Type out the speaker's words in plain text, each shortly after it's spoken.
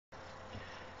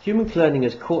Human cloning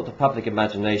has caught the public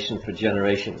imagination for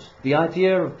generations. The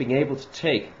idea of being able to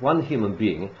take one human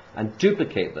being and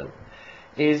duplicate them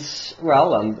is,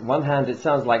 well, on one hand it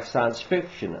sounds like science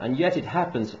fiction, and yet it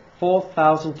happens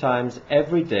 4,000 times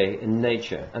every day in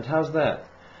nature. And how's that?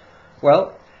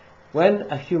 Well, when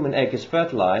a human egg is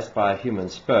fertilized by a human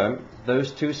sperm,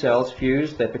 those two cells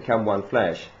fuse, they become one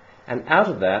flesh. And out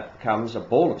of that comes a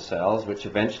ball of cells which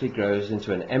eventually grows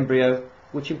into an embryo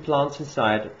which implants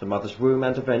inside the mother's womb,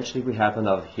 and eventually we have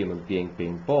another human being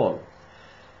being born.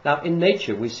 Now, in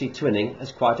nature we see twinning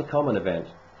as quite a common event.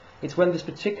 It's when this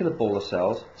particular ball of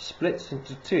cells splits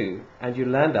into two and you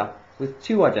land up with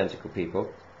two identical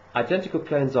people, identical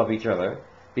clones of each other,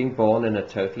 being born in a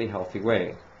totally healthy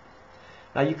way.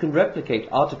 Now, you can replicate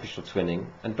artificial twinning,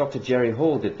 and Dr. Jerry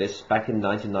Hall did this back in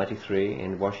 1993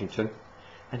 in Washington,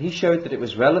 and he showed that it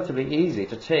was relatively easy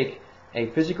to take a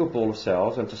physical ball of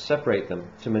cells and to separate them,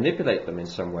 to manipulate them in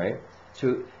some way,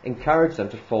 to encourage them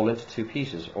to fall into two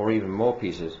pieces or even more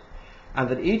pieces, and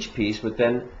that each piece would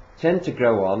then tend to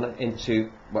grow on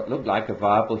into what looked like a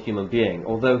viable human being,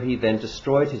 although he then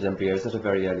destroyed his embryos at a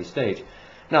very early stage.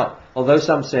 Now, although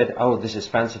some said, oh, this is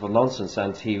fanciful nonsense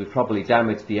and he would probably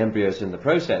damage the embryos in the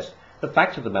process, the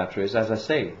fact of the matter is, as I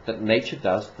say, that nature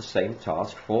does the same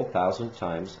task 4,000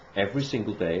 times every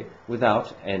single day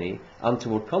without any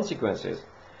untoward consequences.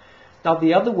 Now,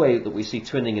 the other way that we see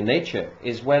twinning in nature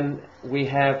is when we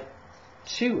have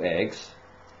two eggs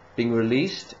being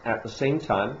released at the same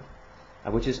time,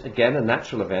 which is again a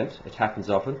natural event, it happens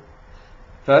often,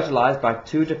 fertilized by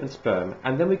two different sperm,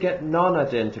 and then we get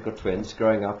non-identical twins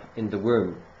growing up in the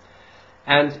womb.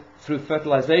 And through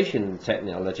fertilization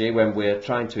technology, when we're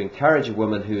trying to encourage a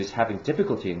woman who is having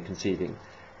difficulty in conceiving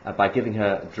by giving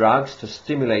her drugs to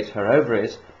stimulate her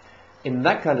ovaries, in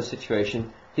that kind of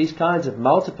situation, these kinds of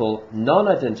multiple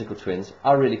non-identical twins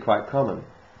are really quite common.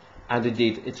 And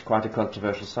indeed, it's quite a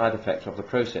controversial side effect of the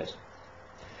process.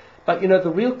 But you know, the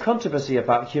real controversy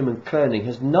about human cloning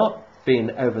has not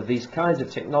been over these kinds of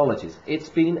technologies. It's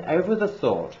been over the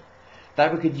thought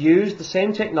that we could use the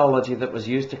same technology that was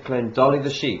used to clone Dolly the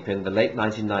Sheep in the late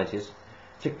 1990s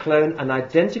to clone an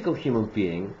identical human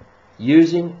being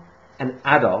using an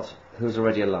adult who's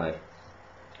already alive.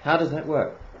 How does that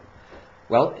work?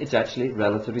 Well, it's actually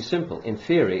relatively simple. In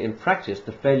theory, in practice,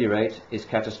 the failure rate is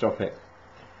catastrophic.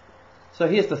 So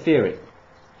here's the theory.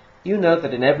 You know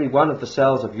that in every one of the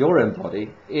cells of your own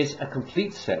body is a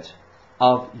complete set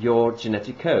of your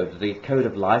genetic code, the code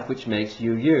of life which makes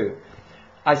you you.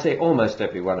 I say almost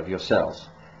every one of your cells.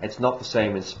 It's not the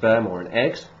same in sperm or in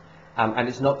eggs, and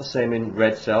it's not the same in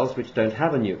red cells which don't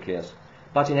have a nucleus.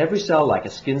 But in every cell, like a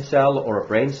skin cell or a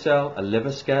brain cell, a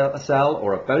liver cell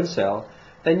or a bone cell,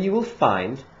 then you will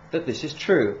find that this is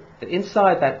true, that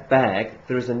inside that bag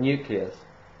there is a nucleus.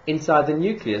 Inside the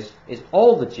nucleus is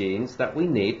all the genes that we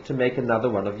need to make another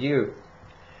one of you.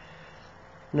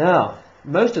 Now,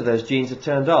 most of those genes are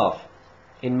turned off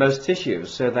in most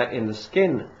tissues, so that in the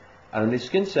skin, only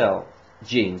skin cell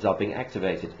genes are being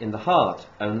activated. In the heart,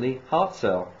 only heart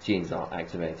cell genes are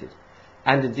activated.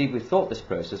 And indeed, we thought this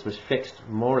process was fixed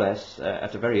more or less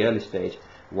at a very early stage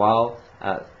while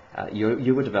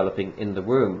you were developing in the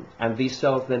womb. And these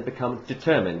cells then become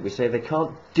determined. We say they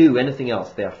can't do anything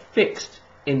else. They are fixed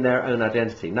in their own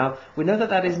identity. Now, we know that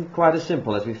that isn't quite as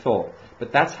simple as we thought,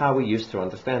 but that's how we used to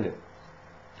understand it.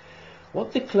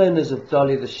 What the cloners of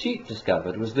Dolly the Sheep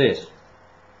discovered was this.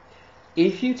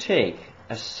 If you take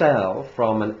a cell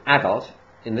from an adult,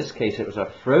 in this case it was a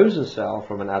frozen cell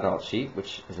from an adult sheep,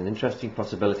 which is an interesting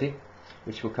possibility,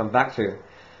 which we'll come back to.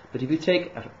 But if you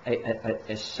take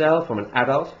a cell from an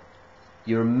adult,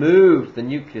 you remove the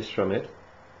nucleus from it,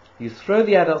 you throw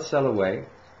the adult cell away,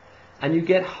 and you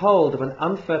get hold of an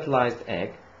unfertilized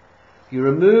egg, you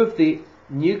remove the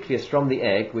nucleus from the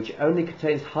egg, which only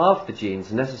contains half the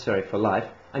genes necessary for life,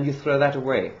 and you throw that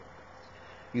away.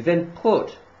 You then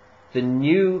put the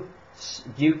new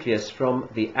nucleus from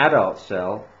the adult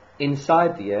cell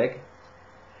inside the egg,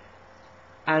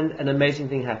 and an amazing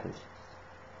thing happens,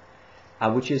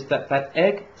 which is that that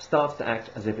egg starts to act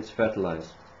as if it's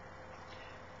fertilized.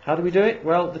 How do we do it?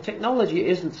 Well, the technology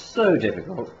isn't so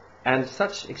difficult, and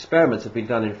such experiments have been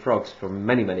done in frogs for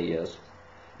many, many years.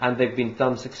 And they've been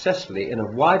done successfully in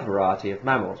a wide variety of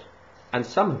mammals, and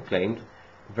some have claimed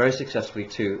very successfully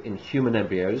too in human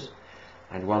embryos,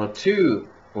 and one or two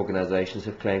organizations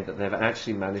have claimed that they've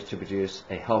actually managed to produce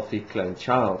a healthy cloned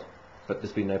child, but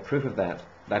there's been no proof of that.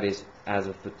 That is, as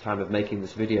of the time of making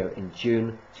this video in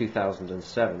June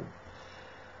 2007.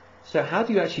 So how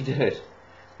do you actually do it?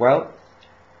 Well,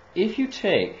 if you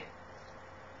take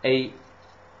a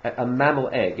a mammal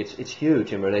egg, it's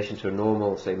huge in relation to a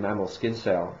normal, say, mammal skin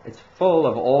cell. It's full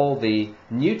of all the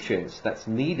nutrients that's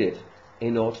needed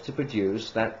in order to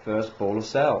produce that first ball of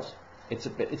cells. It's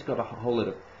got a whole lot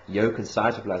of yolk and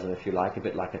cytoplasm, if you like, a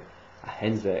bit like a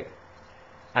hen's egg.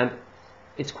 And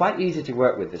it's quite easy to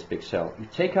work with this big cell. You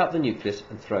take out the nucleus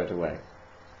and throw it away.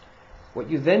 What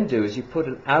you then do is you put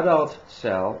an adult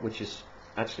cell, which is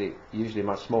actually usually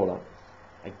much smaller,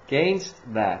 against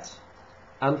that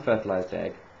unfertilized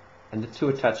egg, and the two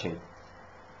are touching.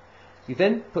 You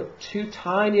then put two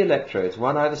tiny electrodes,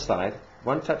 one either side,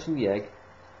 one touching the egg,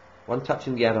 one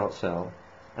touching the adult cell,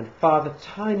 and fire the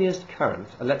tiniest current,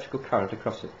 electrical current,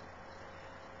 across it.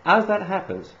 As that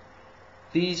happens,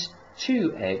 these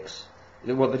two eggs,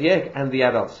 well, the egg and the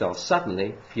adult cell,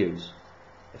 suddenly fuse.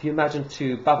 If you imagine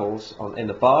two bubbles in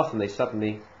a bath, and they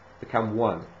suddenly become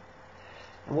one.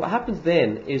 And what happens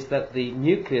then is that the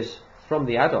nucleus from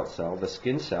the adult cell, the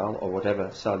skin cell, or whatever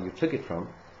cell you took it from,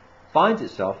 finds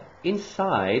itself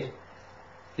inside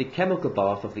the chemical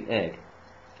bath of the egg.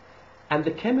 And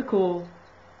the chemical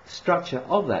structure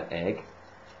of that egg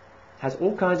has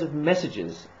all kinds of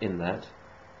messages in that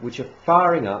which are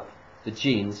firing up the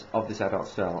genes of this adult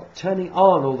cell, turning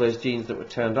on all those genes that were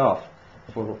turned off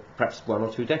for perhaps 1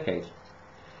 or 2 decades.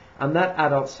 And that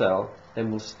adult cell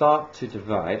then will start to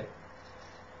divide,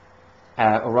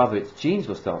 or rather its genes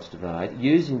will start to divide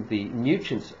using the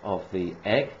nutrients of the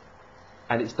egg,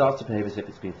 and it starts to behave as if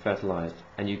it's been fertilized,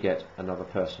 and you get another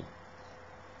person.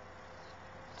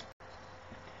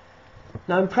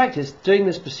 Now, in practice, doing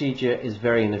this procedure is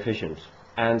very inefficient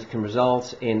and can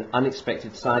result in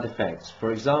unexpected side effects.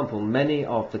 For example, many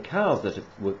of the cows that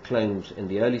were cloned in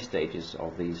the early stages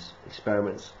of these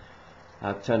experiments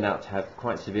have turned out to have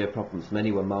quite severe problems.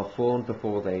 Many were malformed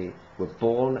before they were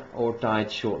born or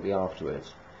died shortly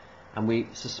afterwards. And we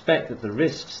suspect that the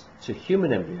risks to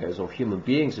human embryos or human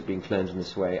beings of being cloned in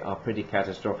this way are pretty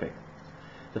catastrophic.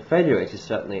 The failure rate is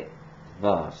certainly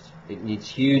vast. It needs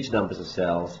huge numbers of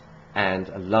cells and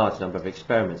a large number of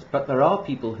experiments. But there are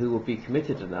people who will be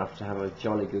committed enough to have a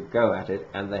jolly good go at it,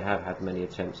 and they have had many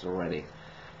attempts already.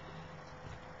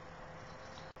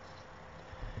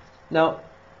 Now,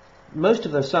 most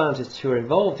of those scientists who are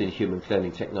involved in human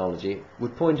cloning technology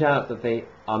would point out that they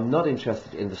are not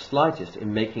interested in the slightest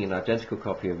in making an identical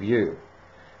copy of you,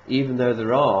 even though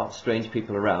there are strange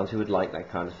people around who would like that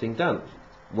kind of thing done.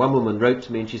 One woman wrote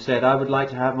to me and she said, "I would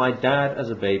like to have my dad as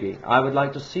a baby. I would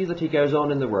like to see that he goes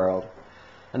on in the world."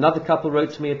 Another couple wrote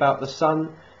to me about the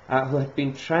son who had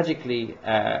been tragically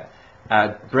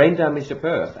brain damaged at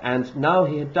birth, and now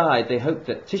he had died. They hoped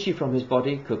that tissue from his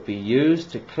body could be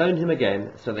used to clone him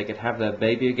again so they could have their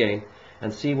baby again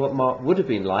and see what Mark would have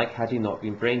been like had he not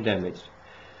been brain damaged.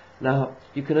 Now,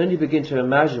 you can only begin to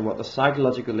imagine what the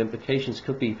psychological implications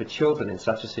could be for children in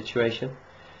such a situation,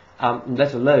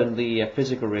 let alone the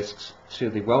physical risks to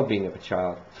the well-being of a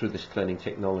child through this cloning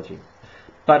technology.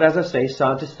 But as I say,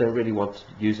 scientists don't really want to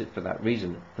use it for that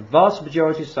reason. The vast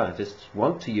majority of scientists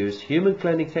want to use human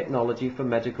cloning technology for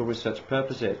medical research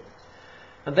purposes.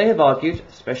 And they have argued,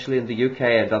 especially in the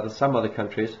UK and some other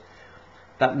countries,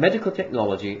 that medical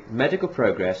technology, medical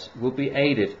progress, will be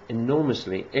aided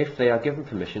enormously if they are given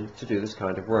permission to do this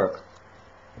kind of work.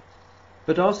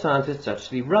 But are scientists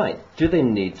actually right? Do they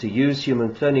need to use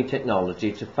human cloning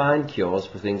technology to find cures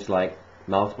for things like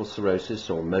multiple sclerosis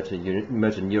or motor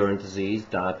neuron disease,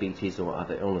 diabetes or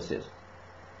other illnesses?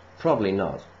 Probably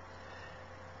not.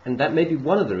 And that may be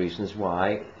one of the reasons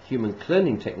why human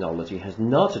cloning technology has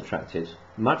not attracted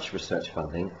much research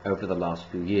funding over the last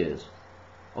few years.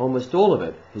 Almost all of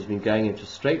it has been going into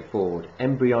straightforward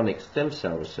embryonic stem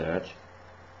cell research,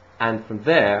 and from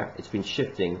there it's been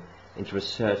shifting into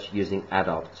research using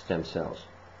adult stem cells.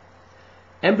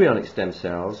 Embryonic stem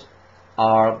cells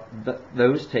are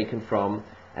those taken from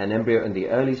an embryo in the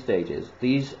early stages.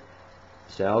 These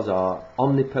cells are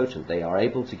omnipotent. They are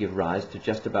able to give rise to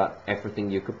just about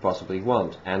everything you could possibly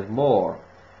want and more.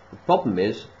 The problem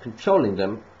is controlling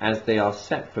them, as they are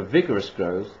set for vigorous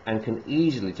growth and can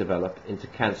easily develop into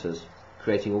cancers,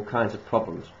 creating all kinds of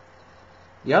problems.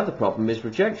 The other problem is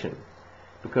rejection,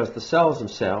 because the cells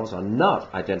themselves are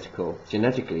not identical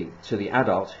genetically to the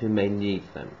adult who may need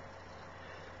them.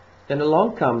 Then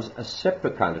along comes a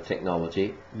separate kind of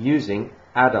technology using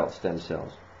adult stem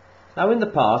cells. Now, in the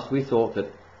past we thought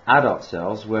that adult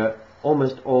cells were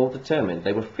almost all determined.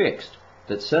 They were fixed,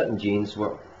 that certain genes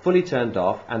were fully turned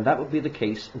off, and that would be the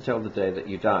case until the day that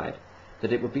you died.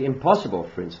 That it would be impossible,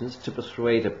 for instance, to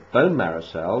persuade a bone marrow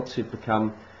cell to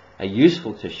become a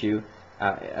useful tissue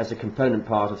as a component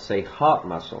part of, say, heart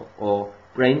muscle or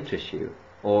brain tissue,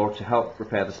 or to help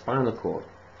repair the spinal cord.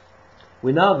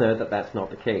 We now know that that's not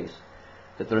the case.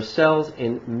 that there are cells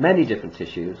in many different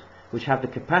tissues which have the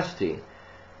capacity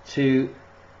to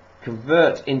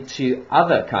convert into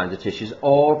other kinds of tissues,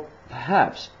 or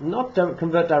perhaps not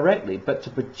convert directly, but to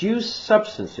produce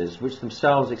substances which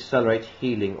themselves accelerate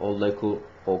healing or local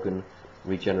organ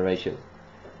regeneration.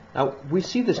 Now, we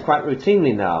see this quite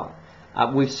routinely now.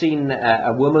 We've seen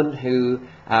a woman who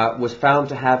was found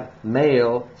to have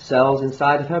male cells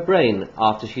inside of her brain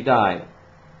after she died.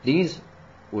 These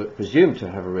were presumed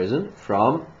to have arisen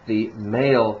from the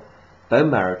male bone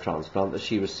marrow transplant that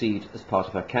she received as part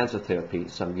of her cancer therapy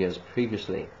some years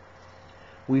previously.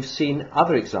 We've seen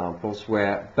other examples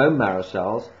where bone marrow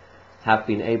cells have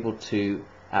been able to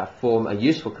form a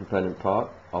useful component part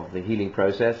of the healing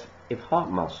process of heart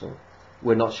muscle.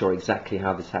 We're not sure exactly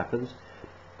how this happens,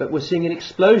 but we're seeing an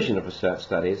explosion of research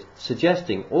studies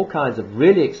suggesting all kinds of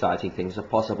really exciting things are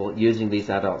possible using these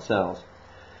adult cells.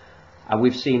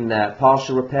 We've seen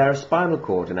partial repair of spinal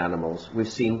cord in animals.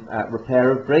 We've seen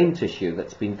repair of brain tissue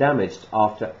that's been damaged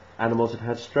after animals have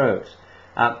had strokes.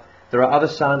 There are other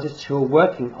scientists who are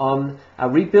working on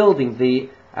rebuilding the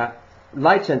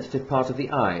light-sensitive part of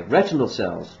the eye, retinal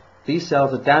cells. These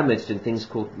cells are damaged in things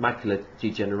called macular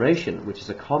degeneration, which is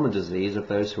a common disease of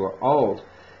those who are old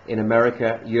in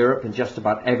America, Europe, and just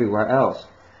about everywhere else.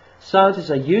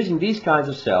 Scientists are using these kinds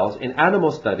of cells in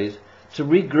animal studies to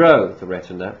regrow the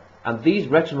retina, and these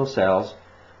retinal cells,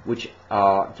 which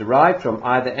are derived from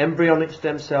either embryonic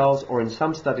stem cells or in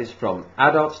some studies from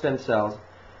adult stem cells,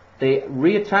 they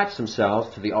reattach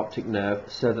themselves to the optic nerve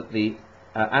so that the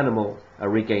animal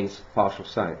regains partial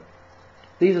sight.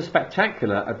 These are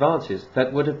spectacular advances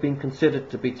that would have been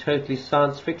considered to be totally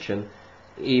science fiction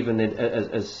even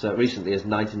as recently as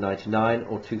 1999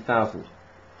 or 2000.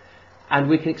 And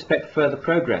we can expect further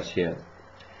progress here.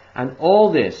 And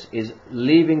all this is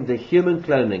leaving the human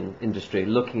cloning industry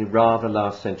looking rather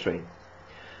last century.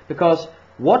 Because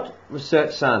what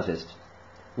research scientist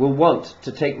will want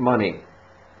to take money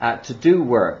to do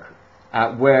work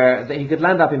where he could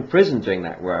land up in prison doing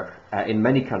that work in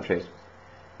many countries,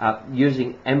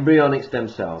 using embryonic stem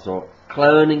cells or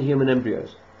cloning human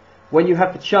embryos, when you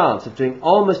have the chance of doing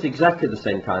almost exactly the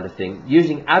same kind of thing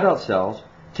using adult cells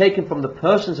taken from the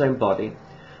person's own body,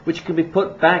 which can be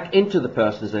put back into the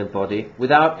person's own body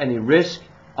without any risk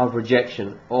of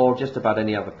rejection or just about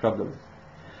any other problem.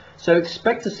 So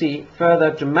expect to see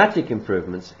further dramatic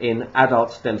improvements in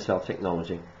adult stem cell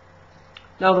technology.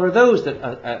 Now, there are those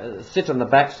that sit on the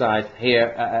backside here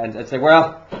and say,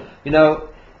 well, you know,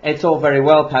 it's all very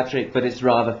well, Patrick, but it's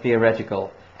rather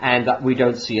theoretical, and we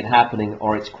don't see it happening,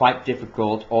 or it's quite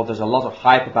difficult, or there's a lot of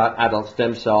hype about adult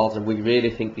stem cells, and we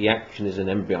really think the action is in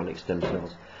embryonic stem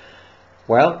cells.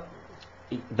 Well,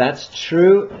 that's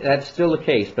true, that's still the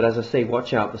case, but as I say,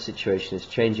 watch out, the situation is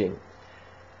changing.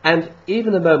 And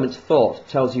even a moment's thought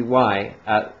tells you why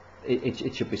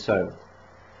it should be so.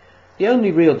 The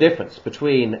only real difference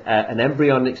between an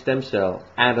embryonic stem cell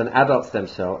and an adult stem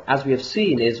cell, as we have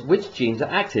seen, is which genes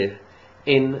are active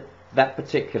in that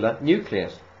particular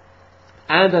nucleus.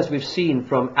 And as we've seen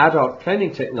from adult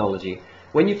cloning technology,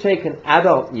 when you take an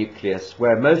adult nucleus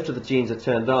where most of the genes are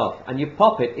turned off and you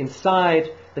pop it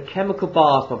inside the chemical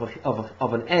bath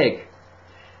of an egg,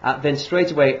 then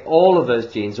straight away all of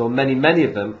those genes, or many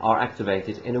of them, are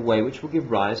activated in a way which will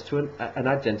give rise to an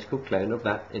identical clone of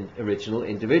that original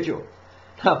individual.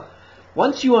 Now,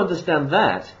 once you understand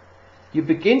that, you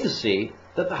begin to see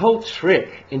that the whole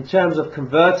trick in terms of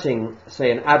converting,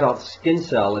 say, an adult skin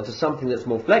cell into something that's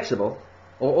more flexible,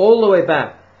 or all the way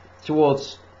back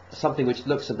towards something which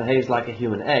looks and behaves like a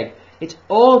human egg, it's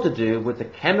all to do with the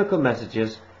chemical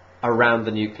messages around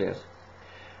the nucleus.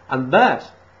 And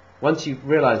that, once you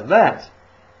realize that,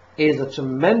 is a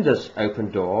tremendous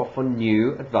open door for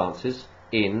new advances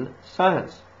in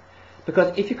science.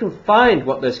 Because if you can find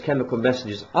what those chemical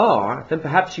messages are, then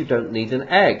perhaps you don't need an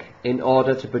egg in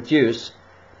order to produce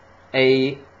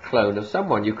a clone of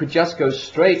someone. You could just go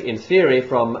straight, in theory,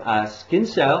 from a skin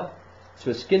cell to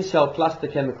a skin cell plus the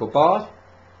chemical bath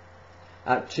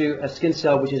to a skin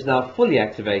cell which is now fully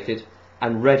activated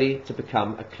and ready to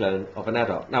become a clone of an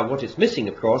adult. Now, what is missing,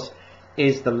 of course,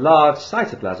 is the large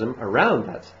cytoplasm around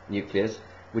that nucleus,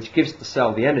 which gives the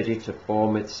cell the energy to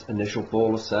form its initial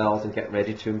ball of cells and get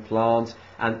ready to implant,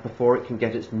 and before it can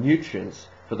get its nutrients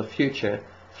for the future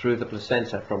through the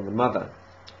placenta from the mother.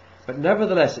 But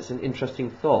nevertheless, it's an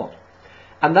interesting thought.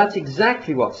 And that's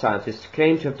exactly what scientists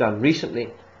claim to have done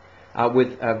recently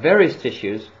with various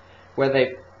tissues, where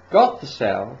they've got the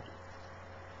cell,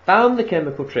 found the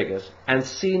chemical triggers, and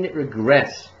seen it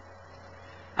regress.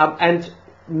 And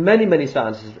many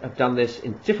scientists have done this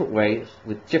in different ways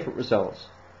with different results.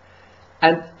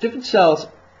 And different cells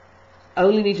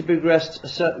only need to be regressed a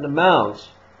certain amount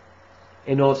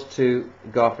in order to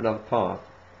go off another path.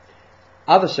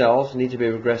 Other cells need to be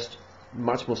regressed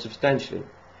much more substantially.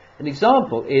 An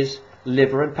example is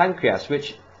liver and pancreas,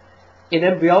 which in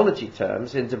embryology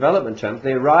terms, in development terms,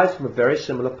 they arise from a very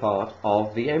similar part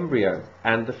of the embryo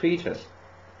and the fetus.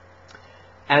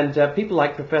 And people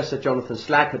like Professor Jonathan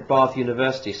Slack at Bath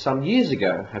University some years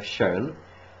ago have shown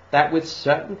that with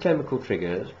certain chemical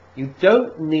triggers, you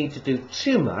don't need to do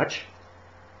too much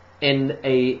in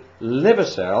a liver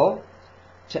cell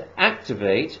to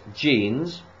activate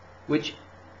genes which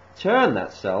turn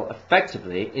that cell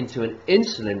effectively into an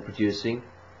insulin-producing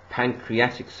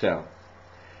pancreatic cell.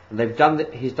 And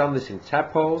he's done this in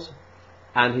tadpoles,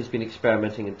 and he's been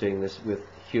experimenting and doing this with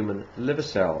human liver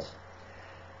cells.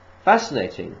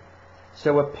 Fascinating.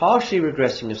 So we're partially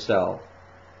regressing a cell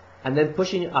and then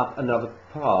pushing it up another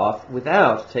path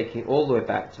without taking it all the way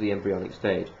back to the embryonic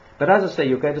stage. But as I say,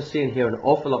 you're going to see and hear an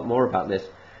awful lot more about this.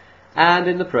 And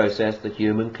in the process, the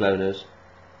human cloners,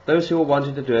 those who are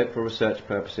wanting to do it for research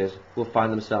purposes, will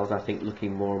find themselves, I think,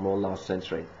 looking more and more last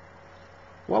century.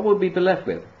 What will we be left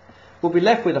with? We'll be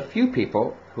left with a few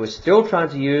people who are still trying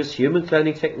to use human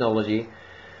cloning technology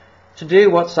to do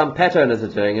what some pet owners are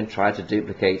doing and try to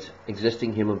duplicate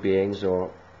existing human beings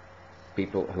or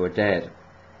people who are dead.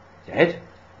 Dead?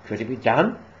 Could it be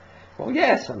done? Well,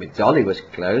 yes. I mean, Dolly was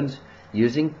cloned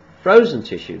using frozen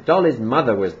tissue. Dolly's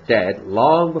mother was dead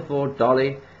long before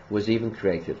Dolly was even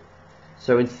created.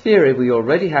 So in theory, we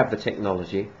already have the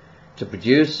technology to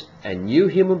produce a new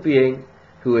human being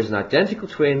who is an identical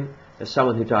twin as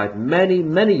someone who died many,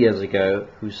 many years ago,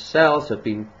 whose cells have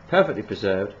been perfectly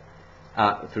preserved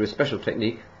through a special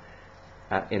technique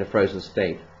in a frozen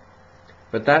state.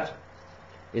 But that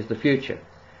is the future.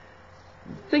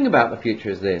 The thing about the future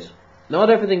is this: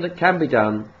 not everything that can be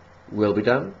done will be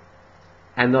done,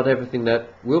 and not everything that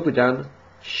will be done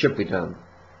should be done.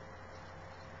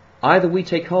 Either we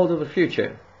take hold of the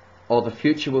future, or the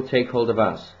future will take hold of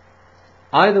us.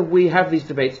 Either we have these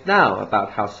debates now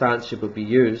about how science should be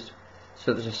used,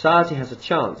 so that society has a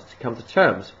chance to come to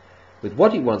terms with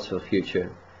what it wants for the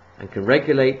future, and can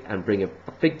regulate and bring a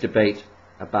big debate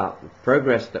about the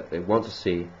progress that they want to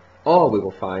see, or we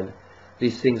will find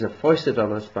these things are foisted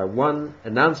on us by one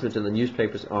announcement in the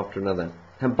newspapers after another.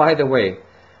 And by the way,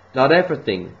 not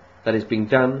everything that is being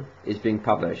done is being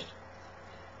published.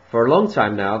 For a long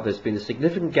time now, there's been a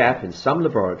significant gap in some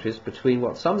laboratories between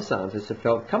what some scientists have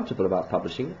felt comfortable about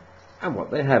publishing and what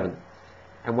they haven't.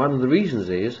 And one of the reasons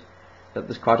is that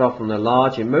there's quite often a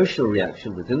large emotional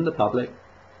reaction within the public,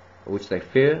 which they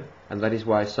fear, and that is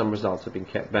why some results have been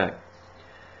kept back.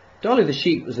 Dolly the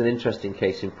Sheep was an interesting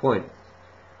case in point.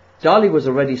 Dolly was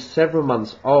already several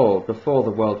months old before the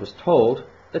world was told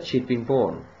that she'd been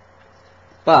born.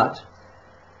 But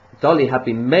Dolly had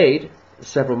been made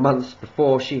several months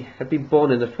before she had been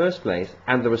born in the first place,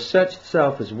 and the research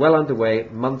itself was well underway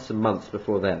months and months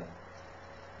before that.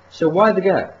 So why the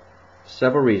gap?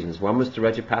 Several reasons. One was to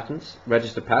register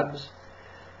patents.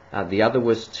 The other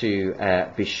was to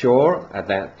be sure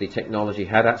that the technology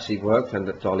had actually worked and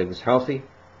that Dolly was healthy,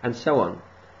 and so on.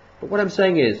 But what I'm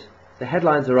saying is, the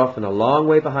headlines are often a long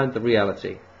way behind the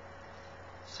reality.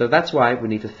 So that's why we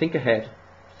need to think ahead,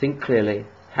 think clearly,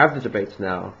 have the debates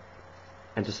now,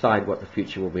 and decide what the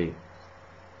future will be.